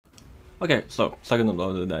Okay, so second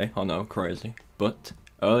upload of the day. I know, crazy. But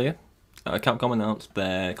earlier, Capcom announced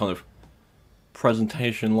their kind of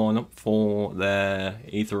presentation lineup for their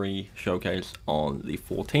E3 showcase on the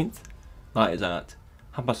 14th. That is at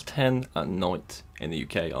 10:30 at night in the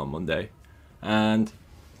UK on Monday. And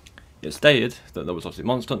it stated that there was obviously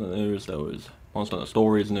Monster Hunter news, there was Monster Hunter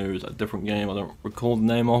Stories news, a different game I don't recall the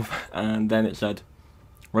name of, and then it said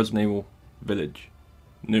Resident Evil Village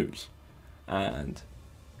news. And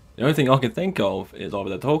the only thing I can think of is either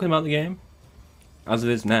they're talking about the game as it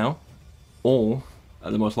is now, or,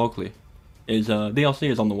 at the most likely, is DLC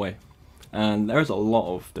is on the way. And there's a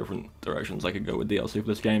lot of different directions I could go with DLC for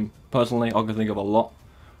this game. Personally, I can think of a lot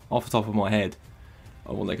off the top of my head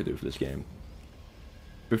of what they could do for this game.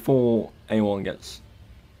 Before anyone gets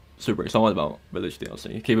super excited about Village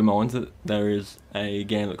DLC, keep in mind that there is a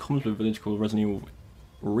game that comes with Village called Resident Evil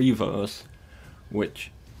Reverse,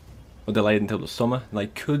 which are delayed until the summer. They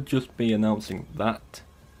could just be announcing that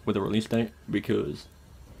with a release date, because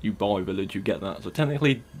you buy Village, you get that. So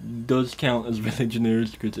technically does count as Village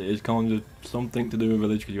news, because it is kind of something to do with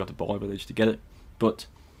Village, because you have to buy Village to get it. But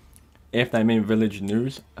if they mean Village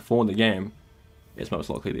news for the game, it's most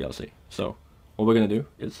likely DLC. So what we're going to do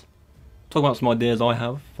is talk about some ideas I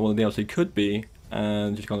have for what the DLC could be,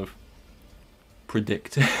 and just kind of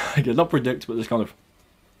predict. I guess not predict, but just kind of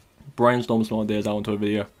brainstorm some ideas out into a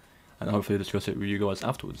video, and hopefully discuss it with you guys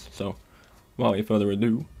afterwards. So, without any further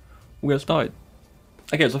ado, we'll get started.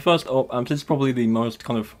 Okay, so first up, this is probably the most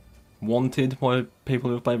kind of wanted by people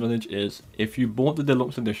who have played Village, is if you bought the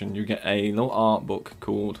deluxe edition, you get a little art book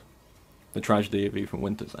called The Tragedy of Ethan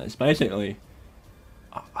Winters, and it's basically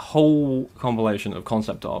a whole compilation of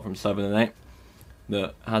concept art from 7 and 8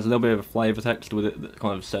 that has a little bit of flavour text with it that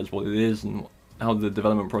kind of says what it is and how the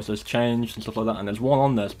development process changed and stuff like that. And there's one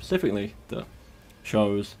on there specifically that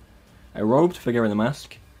shows a robed figure in a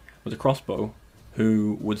mask with a crossbow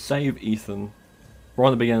who would save Ethan right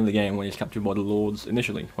at the beginning of the game when he's captured by the Lords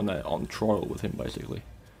initially, when they're on trial with him basically.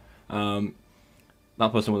 That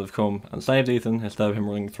person would have come and saved Ethan instead of him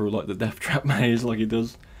running through like the death trap maze like he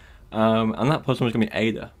does. And that person was going to be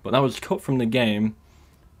Ada, but that was cut from the game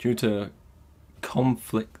due to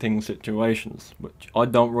conflicting situations, which I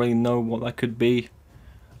don't really know what that could be.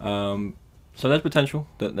 So there's potential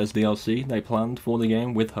that there's DLC they planned for the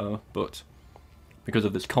game with her, but because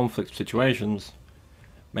of this conflict situations,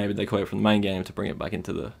 maybe they cut it from the main game to bring it back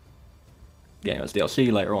into the game as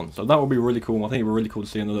DLC later on. So that would be really cool. I think it would be really cool to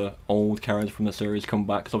see another old character from the series come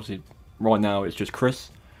back, because obviously right now it's just Chris,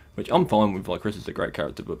 which I'm fine with. Like, Chris is a great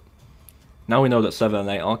character, but now we know that 7 and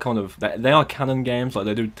 8 are kind of, they are canon games, like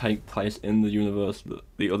they do take place in the universe that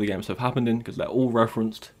the other games have happened in, because they're all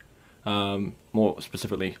referenced. More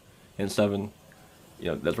specifically in 7, you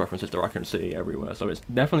know, there's references to Raccoon City everywhere, so it's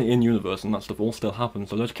definitely in universe, and that stuff all still happens.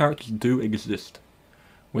 So those characters do exist,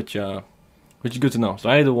 which is good to know. So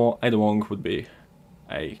Ada Wong would be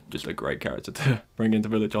just a great character to bring into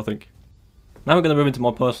Village, I think. Now we're going to move into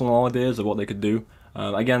my personal ideas of what they could do.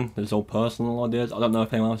 Again, this is all personal ideas. I don't know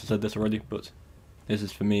if anyone else has said this already, but this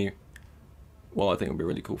is for me what I think would be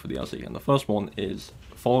really cool for the DLC. And the first one is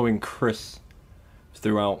following Chris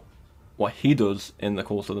throughout what he does in the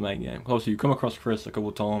course of the main game. Obviously, you come across Chris a couple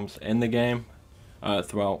of times in the game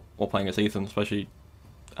throughout while playing as Ethan, especially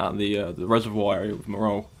at the reservoir area with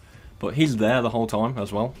Moreau. But he's there the whole time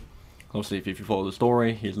as well. Obviously, if you follow the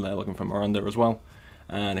story, he's there looking for Miranda as well,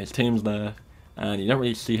 and his team's there, and you don't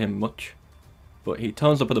really see him much. But he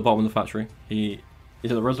turns up at the bottom of the factory, he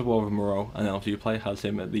is at the reservoir with Moreau, and then obviously you play as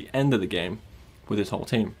him at the end of the game with his whole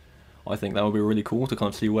team. I think that would be really cool to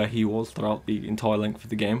kind of see where he was throughout the entire length of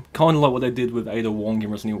the game. Kind of like what they did with Ada Wong in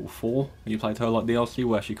Resident Evil 4, when you played her like DLC,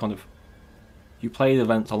 where she kind of, you played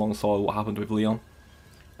events alongside what happened with Leon,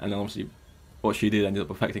 and then obviously what she did ended up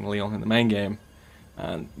affecting Leon in the main game,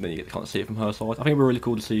 and then you get to kind of see it from her side. I think it'd be really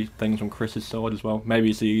cool to see things from Chris's side as well. Maybe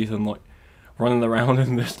you see Ethan like running around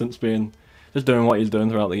in the distance, just doing what he's doing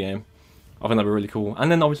throughout the game. I think that'd be really cool.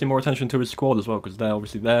 And then obviously more attention to his squad as well, because they're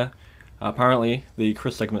obviously there. Apparently the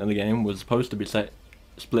Chris segment in the game was supposed to be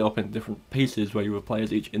split up into different pieces where you would play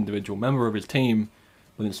as each individual member of his team,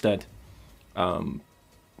 but instead you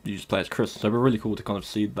just play as Chris. So it'd be really cool to kind of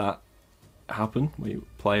see that happen, where you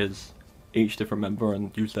play as each different member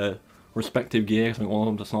and use their respective gear. I think one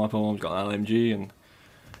of them's a sniper, one of them's got an LMG, and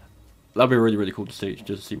that'd be really, really cool to see,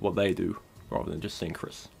 just to see what they do, rather than just seeing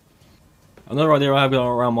Chris. Another idea I have going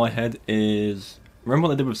around my head is, remember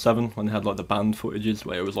what they did with 7 when they had like the band footages,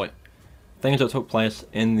 where it was like things that took place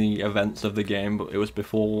in the events of the game, but it was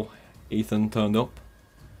before Ethan turned up?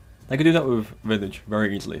 They could do that with Village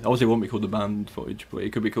very easily. Obviously it wouldn't be called the band footage, but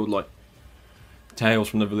it could be called like Tales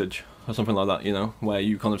from the Village or something like that, you know, where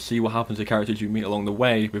you kind of see what happens to characters you meet along the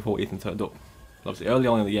way before Ethan turned up. Obviously, early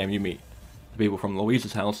on in the game, you meet the people from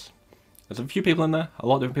Louise's house. There's a few people in there, a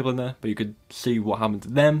lot of different people in there, but you could see what happened to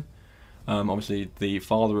them. Obviously, the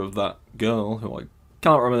father of that girl, who I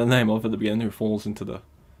can't remember the name of at the beginning, who falls into the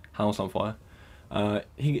house on fire,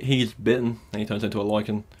 he's bitten and he turns into a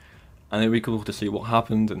lichen, and it'd be cool to see what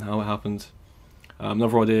happened and how it happened.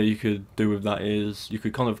 Another idea you could do with that is you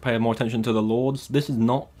could kind of pay more attention to the lords. This is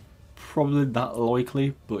not probably that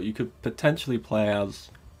likely, but you could potentially play as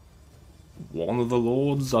one of the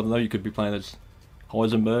lords. I don't know, you could be playing as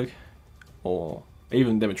Heisenberg, or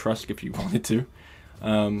even Dimitrescu if you wanted to,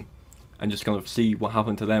 and just kind of see what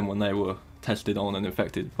happened to them when they were tested on and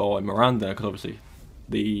infected by Miranda, because obviously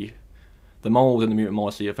the mold and the mutant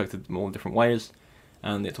mycete affected them all in different ways,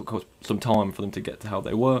 and it took some time for them to get to how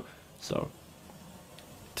they were, so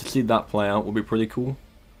to see that play out would be pretty cool.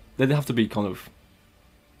 They'd have to be kind of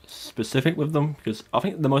specific with them, because I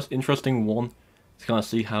think the most interesting one to kind of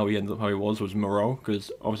see how he ended up how he was Moreau,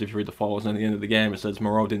 because obviously if you read the files and at the end of the game it says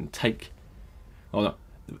Moreau didn't take, oh no,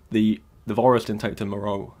 the virus didn't take to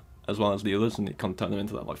Moreau as well as the others, and it kind of turned him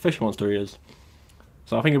into that like fish monster he is.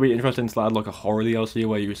 So I think it'd be interesting to add like a horror DLC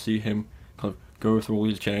where you see him kind of go through all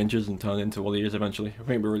these changes and turn into what he is eventually. I think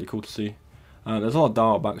it'd be really cool to see. There's a lot of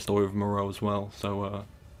dark backstory with Moreau as well, so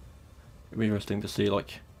it'd be interesting to see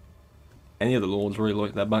like any of the lords, really,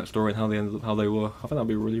 like their backstory and how they ended up how they were. I think that'd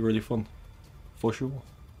be really, really fun, for sure.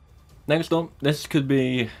 Next up, this could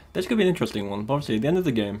be an interesting one. But obviously, at the end of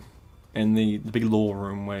the game, in the big lore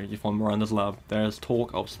room where you find Miranda's lab, there's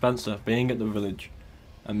talk of Spencer being at the village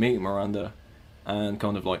and meeting Miranda, and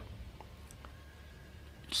kind of like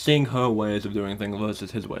seeing her ways of doing things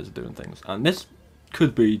versus his ways of doing things. And this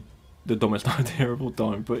could be the dumbest idea of all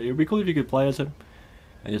time, but it would be cool if you could play as him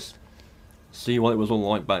and just see what it was all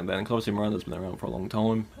like back then, because obviously Miranda's been around for a long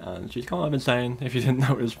time, and she's kind of insane, if you didn't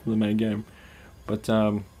notice from the main game. But,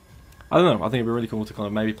 I don't know, I think it'd be really cool to kind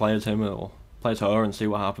of maybe play as him, or play as her, and see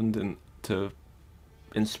what happened, and to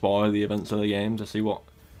inspire the events of the game, to see what,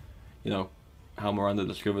 you know, how Miranda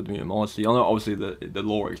discovered the mutant mycete. I know obviously the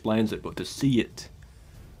lore explains it, but to see it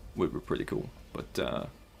would be pretty cool. But,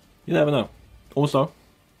 you never know. Also,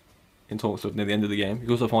 in talks of near the end of the game, you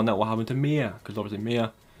can also find out what happened to Mia, because obviously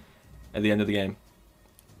Mia, at the end of the game,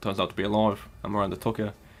 turns out to be alive, and Miranda took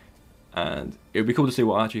her, and it would be cool to see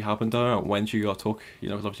what actually happened to her and when she got took, you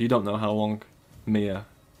know, because obviously you don't know how long Mia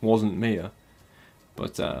wasn't Mia,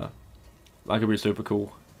 but that could be super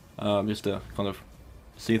cool, just to kind of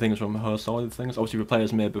see things from her side of things. Obviously we played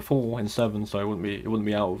as Mia before in 7, so it wouldn't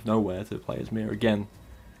be out of nowhere to play as Mia again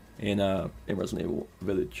in Resident Evil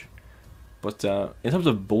Village. But in terms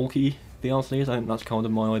of bulky DLCs, I think that's kind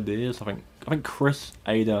of my ideas. I think Chris,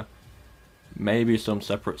 Ada, maybe some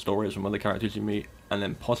separate stories from other characters you meet, and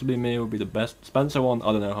then possibly Mia would be the best. Spencer one,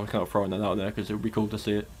 I don't know, I'm kind of throwing that out there because it would be cool to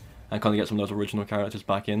see it and kind of get some of those original characters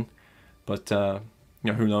back in. But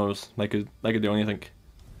you know, who knows? They could do anything.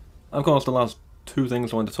 And of course, the last two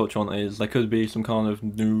things I want to touch on is there could be some kind of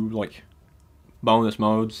new like bonus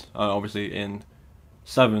modes. Obviously, in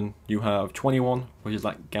 7 you have 21, which is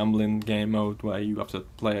like gambling game mode where you have to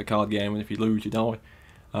play a card game, and if you lose, you die.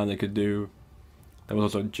 And they could do. There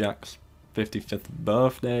was also Jack's 55th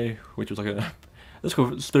birthday, which was like a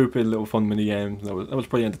stupid little fun mini game that was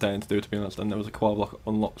pretty entertaining to do, to be honest, and there was quite a lot of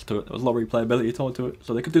unlocks to it. There was a lot of replayability tied to it,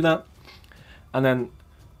 so they could do that. And then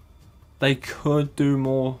they could do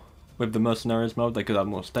more with the mercenaries mode. They could add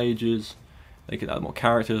more stages, they could add more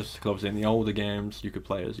characters, because obviously in the older games you could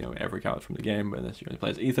play as, you know, every character from the game, but in this you only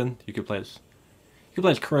play as Ethan. You could play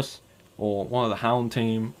as Chris, or one of the Hound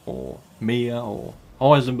team, or Mia, or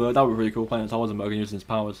Heisenberg. That would be really cool, playing as Heisenberg and using his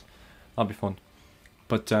powers. That'd be fun.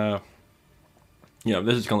 But, you know,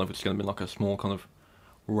 this is kind of just going to be like a small kind of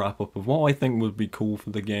wrap-up of what I think would be cool for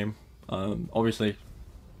the game. Obviously,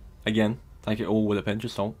 again, take it all with a pinch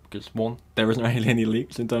of salt, because one, there isn't really any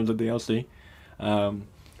leaks in terms of DLC.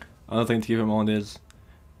 Another thing to keep in mind is,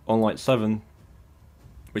 unlike 7,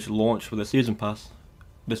 which launched with a Season Pass,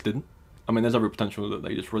 this didn't. I mean, there's every potential that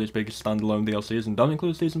they just release big standalone DLCs and don't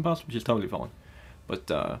include Season Pass, which is totally fine.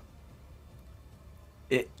 But,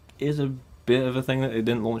 it is a bit of a thing that it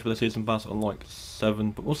didn't launch with a Season Pass, unlike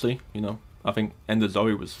 7, but we'll see, you know. I think End of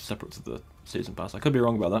Zoe was separate to the Season Pass. I could be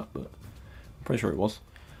wrong about that, but I'm pretty sure it was.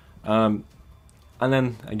 And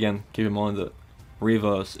then, again, keep in mind that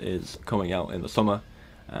Reverse is coming out in the summer,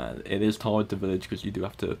 and it is tied to Village, because you do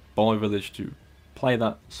have to buy Village to play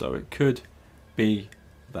that, so it could be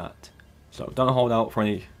that. So don't hold out for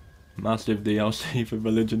any massive DLC for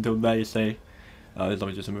Village until they say. This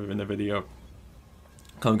is just a move in the video,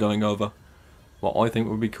 kind of going over what I think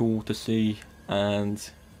would be cool to see, and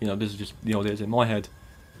you know, this is just the ideas in my head.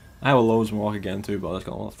 I have loads more I could get into, but I just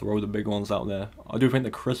gotta throw the big ones out there. I do think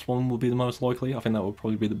the Chris one will be the most likely. I think that will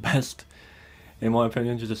probably be the best, in my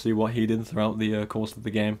opinion, just to see what he did throughout the course of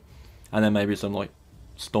the game, and then maybe some like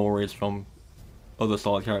stories from other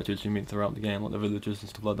side characters you meet throughout the game, like the villagers and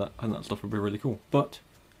stuff like that, and that stuff would be really cool. But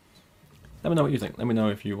let me know what you think. Let me know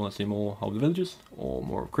if you want to see more of the villagers, or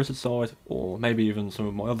more of Chris's side, or maybe even some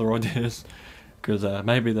of my other ideas, because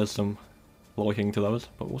maybe there's some liking to those,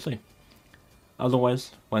 but we'll see. As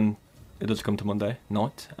always, when it does come to Monday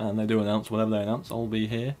night, and they do announce whatever they announce, I'll be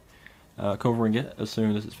here covering it as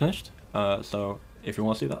soon as it's finished. So if you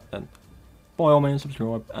want to see that, then by all means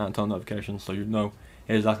subscribe and turn on notifications so you know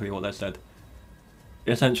exactly what they said,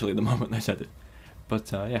 essentially the moment they said it.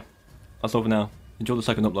 But yeah, that's all for now. Enjoy the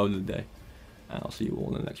second upload of the day, and I'll see you all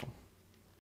in the next one.